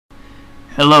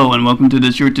Hello and welcome to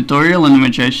this short tutorial in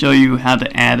which I show you how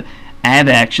to add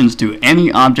actions to any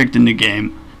object in the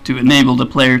game to enable the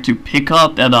player to pick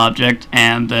up that object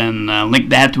and then link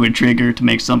that to a trigger to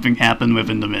make something happen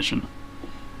within the mission.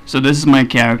 So this is my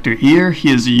character here.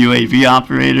 He is a UAV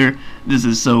operator. This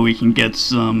is so we can get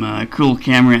some cool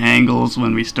camera angles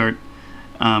when we start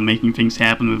making things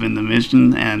happen within the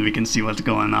mission and we can see what's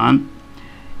going on.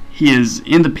 He is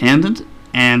independent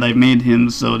and I've made him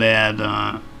so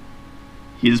that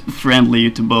he is friendly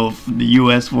to both the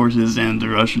US forces and the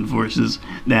Russian forces.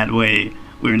 That way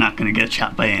we're not going to get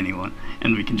shot by anyone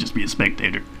and we can just be a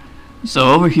spectator.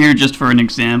 So over here, just for an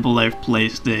example, I've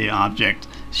placed a object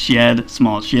shed,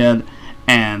 small shed,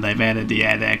 and I've added the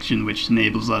add action which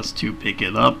enables us to pick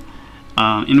it up,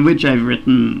 in which I've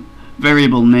written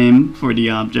variable name for the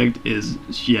object is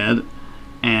shed,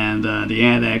 and the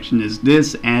add action is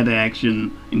this add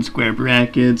action in square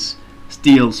brackets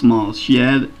steal small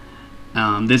shed.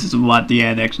 This is what the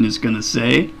add action is going to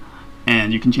say,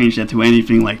 and you can change that to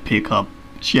anything like pick up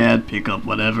shed, pick up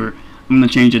whatever. I'm going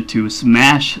to change it to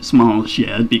smash small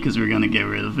shed because we're going to get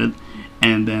rid of it.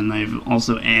 And then I've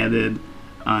also added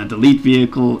delete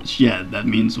vehicle shed. That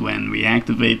means when we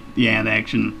activate the add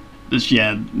action, the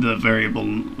shed, the variable,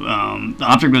 the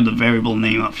object with the variable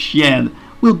name of shed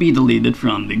will be deleted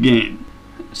from the game.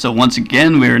 So once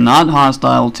again, we're not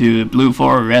hostile to blue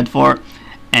 4 or red 4.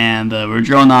 And we're a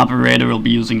drone operator. We'll be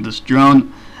using this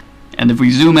drone. And if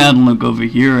we zoom out and look over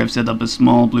here, I've set up a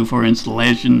small blue 4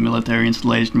 installation, military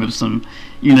installation with some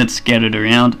units scattered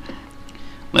around.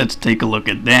 Let's take a look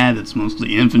at that. It's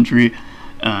mostly infantry,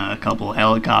 a couple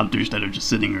helicopters that are just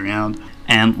sitting around.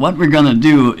 And what we're gonna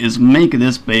do is make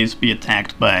this base be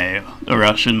attacked by the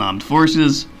Russian armed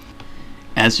forces.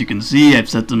 As you can see, I've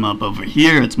set them up over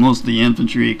here. It's mostly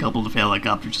infantry, a couple of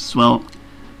helicopters as well.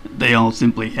 They all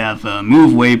simply have a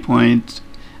move waypoint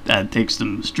that takes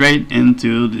them straight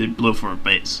into the blue 4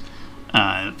 base,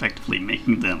 effectively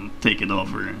making them take it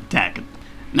over and attack it.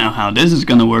 Now how this is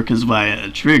going to work is via a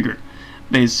trigger.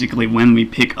 Basically when we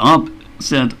pick up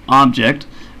said object,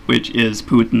 which is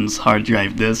Putin's hard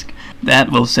drive disk,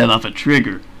 that will set off a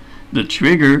trigger. The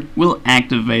trigger will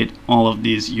activate all of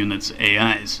these units'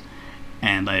 AIs,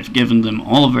 and I've given them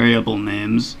all variable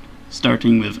names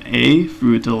starting with A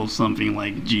through till something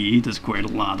like G. There's quite a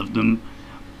lot of them.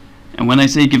 And when I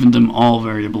say giving them all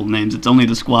variable names, it's only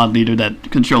the squad leader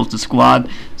that controls the squad,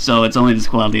 so it's only the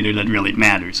squad leader that really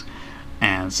matters.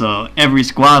 And so every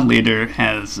squad leader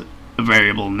has a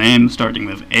variable name starting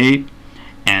with A,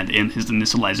 and in his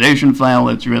initialization file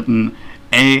it's written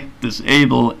A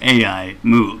disable AI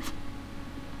move.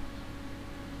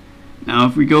 Now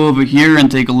if we go over here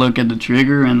and take a look at the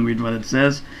trigger and read what it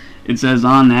says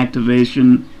on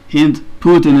activation, hint,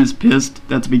 Putin is pissed.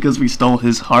 That's because we stole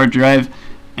his hard drive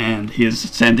and he is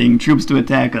sending troops to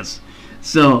attack us.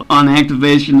 So on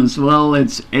activation as well,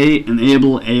 it's A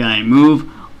enable AI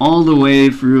move all the way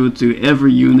through to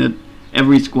every unit,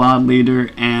 every squad leader,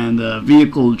 and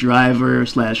vehicle driver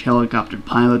slash helicopter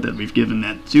pilot that we've given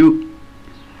that to.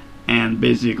 And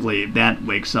basically that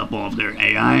wakes up all of their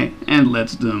AI and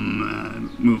lets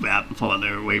them move out and follow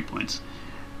their waypoints.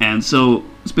 And so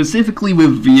specifically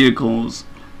with vehicles,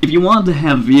 if you want to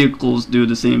have vehicles do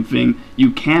the same thing, you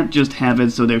can't just have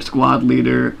it so their squad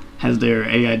leader has their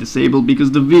AI disabled,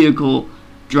 because the vehicle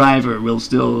driver will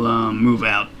still move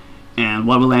out. And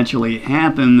what will actually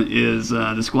happen is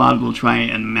the squad will try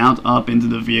and mount up into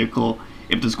the vehicle.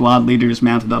 If the squad leader is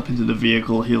mounted up into the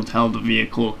vehicle, he'll tell the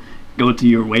vehicle, go to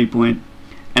your waypoint,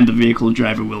 and the vehicle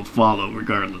driver will follow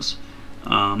regardless.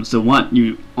 So what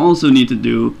you also need to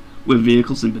do with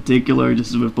vehicles in particular,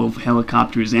 this is with both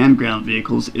helicopters and ground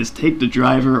vehicles, is take the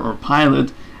driver or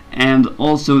pilot and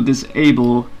also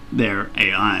disable their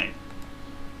AI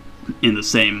in the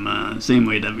same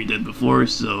way that we did before.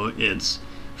 So it's,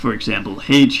 for example,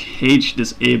 H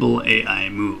disable AI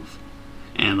move,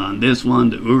 and on this one,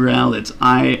 the Ural, it's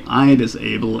I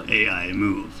disable AI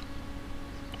move.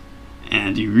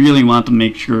 And you really want to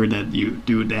make sure that you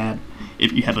do that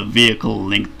if you have a vehicle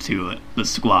linked to the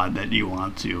squad that you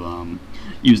want to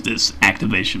use this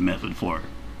activation method for.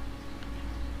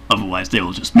 Otherwise they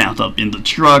will just mount up in the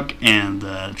truck and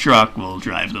the truck will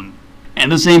drive them.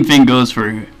 And the same thing goes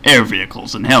for air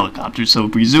vehicles and helicopters. So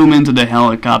if we zoom into the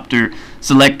helicopter,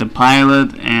 select the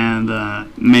pilot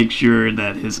and make sure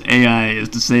that his AI is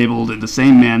disabled in the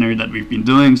same manner that we've been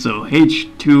doing. So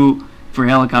H2 for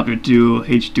helicopter 2,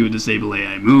 H2 disable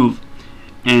AI move,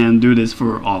 and do this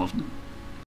for all of them.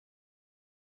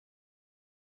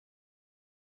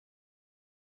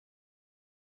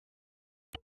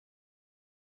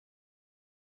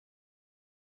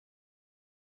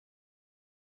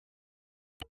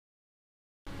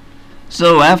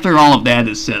 So after all of that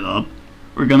is set up,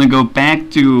 we're going to go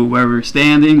back to where we're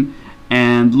standing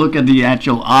and look at the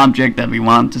actual object that we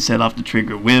want to set off the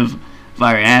trigger with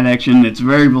via add action. Its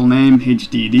variable name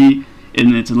HDD.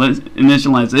 In its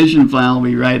initialization file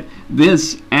we write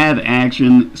this add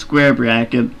action square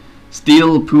bracket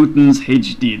steal Putin's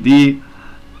HDD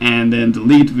and then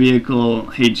delete vehicle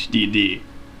HDD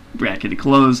bracket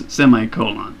close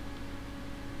semicolon.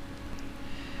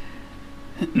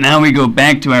 Now we go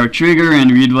back to our trigger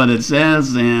and read what it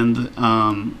says,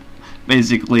 and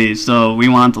basically, so we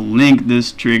want to link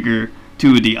this trigger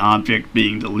to the object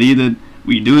being deleted.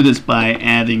 We do this by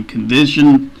adding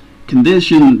condition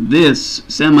this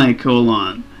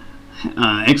semicolon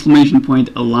exclamation point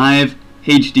alive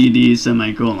HDD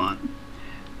semicolon.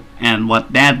 And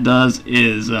what that does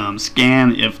is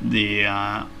scan if the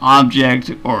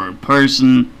object or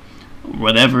person,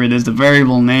 whatever it is, the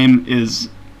variable name is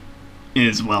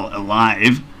well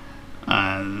alive.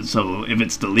 So if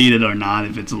it's deleted or not,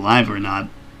 if it's alive or not,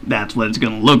 that's what it's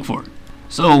going to look for.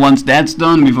 So once that's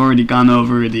done, we've already gone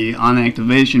over the on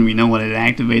activation. We know what it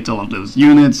activates, all of those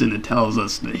units, and it tells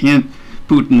us the hint,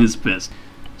 Putin is pissed.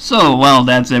 So, well,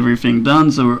 that's everything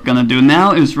done. So what we're going to do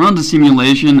now is run the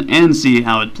simulation and see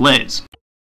how it plays.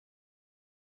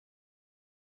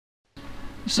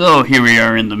 So here we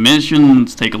are in the mission.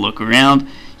 Let's take a look around.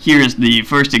 Here's the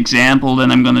first example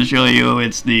that I'm going to show you.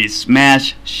 It's the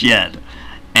smash shed.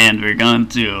 And we're going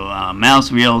to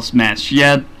mouse wheel smash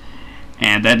shed.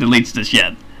 And that deletes the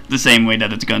shed, the same way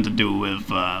that it's going to do with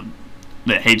the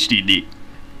HDD.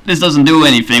 This doesn't do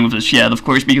anything with the shed, of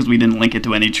course, because we didn't link it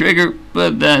to any trigger,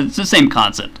 but it's the same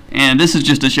concept. And this is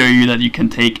just to show you that you can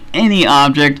take any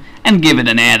object and give it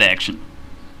an add action.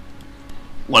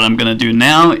 What I'm going to do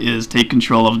now is take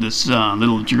control of this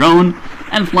little drone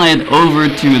and fly it over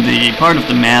to the part of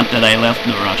the map that I left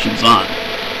the Russians on.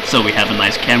 So we have a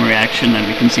nice camera action and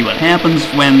we can see what happens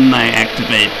when I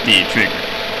activate the trigger.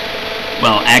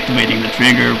 Well, activating the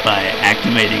trigger by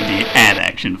activating the add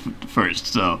action first.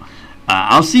 So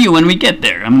I'll see you when we get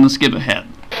there. I'm going to skip ahead.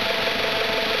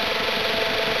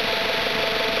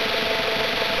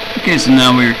 Okay, so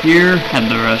now we're here at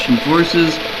the Russian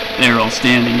forces. They're all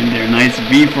standing in their nice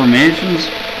V formations.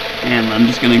 And I'm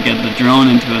just going to get the drone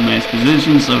into a nice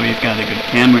position so we've got a good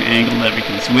camera angle that we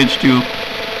can switch to.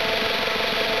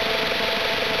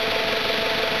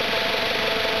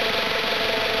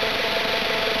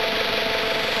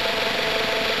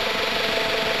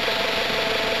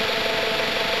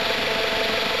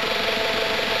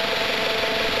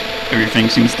 Everything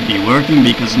seems to be working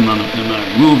because none of them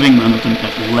are moving, none of them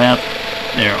have left.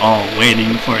 They're all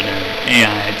waiting for their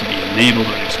AI to be enabled,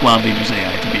 or their squad leader's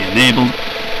AI to be enabled,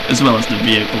 as well as the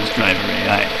vehicle's driver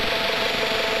AI.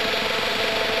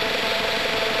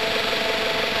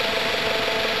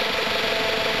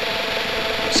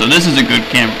 So this is a good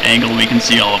camera angle. We can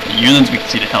see all of the units, we can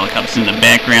see the helicopters in the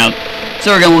background.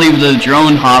 So we're going to leave the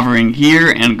drone hovering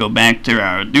here and go back to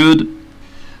our dude.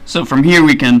 So from here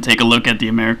we can take a look at the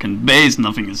American base.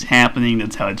 Nothing is happening.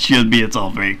 That's how it should be. It's all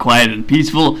very quiet and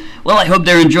peaceful. Well, I hope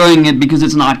they're enjoying it because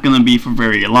it's not going to be for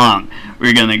very long.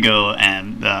 We're going to go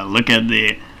and look at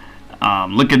the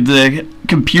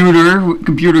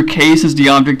computer case is the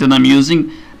object that I'm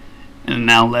using. And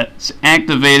now let's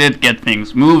activate it, get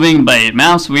things moving by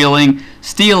mouse wheeling,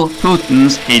 steal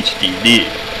Putin's HDD.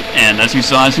 And as you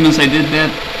saw, as soon as I did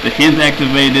that, the hint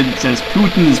activated. It says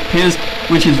Putin is pissed,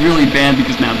 which is really bad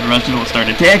because now the Russians will start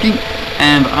attacking.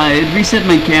 And I reset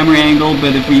my camera angle,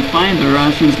 but if we find the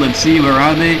Russians, let's see, where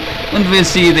are they? And we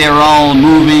see they're all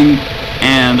moving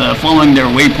and following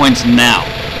their waypoints now,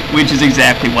 which is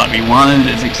exactly what we wanted.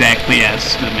 It's exactly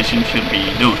as the mission should be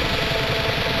doing.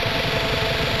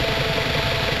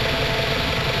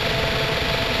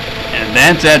 And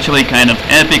that's actually kind of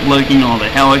epic looking, all the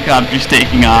helicopters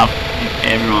taking off,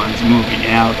 everyone's moving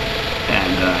out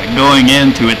and going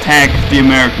in to attack the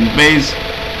American base.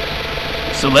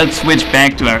 So let's switch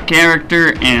back to our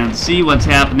character and see what's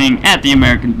happening at the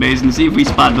American base and see if we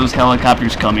spot those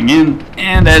helicopters coming in.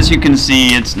 And as you can see,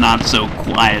 it's not so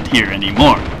quiet here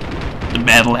anymore. The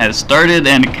battle has started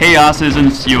and chaos is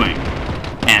ensuing.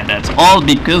 And that's all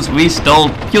because we stole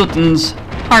Putin's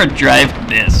hard drive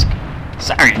disk.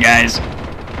 Sorry, guys.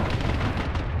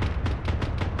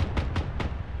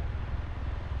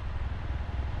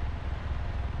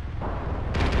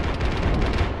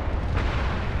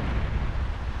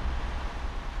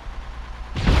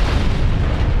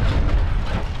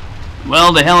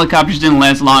 Well, the helicopters didn't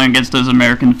last long against those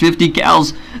American 50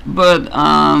 cals, but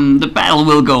the battle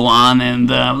will go on, and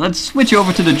let's switch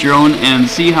over to the drone and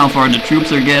see how far the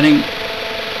troops are getting.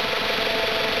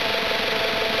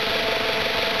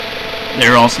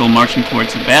 they're also marching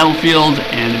towards the battlefield.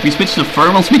 And if we switch to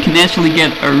thermals, we can actually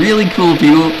get a really cool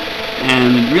view,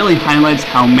 and it really highlights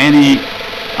how many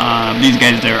these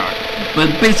guys there are.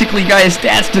 But basically, guys,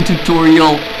 that's the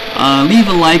tutorial. Leave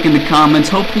a like in the comments.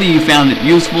 Hopefully you found it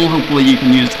useful. Hopefully you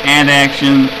can use add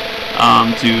action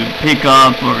to pick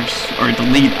up or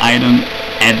delete item,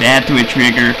 add that to a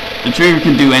trigger. The trigger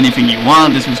can do anything you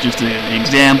want. This was just an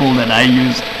example that I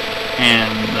used,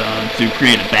 and to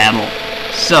create a battle.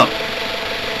 So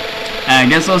I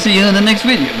guess I'll see you in the next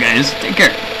video, guys. Take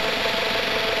care.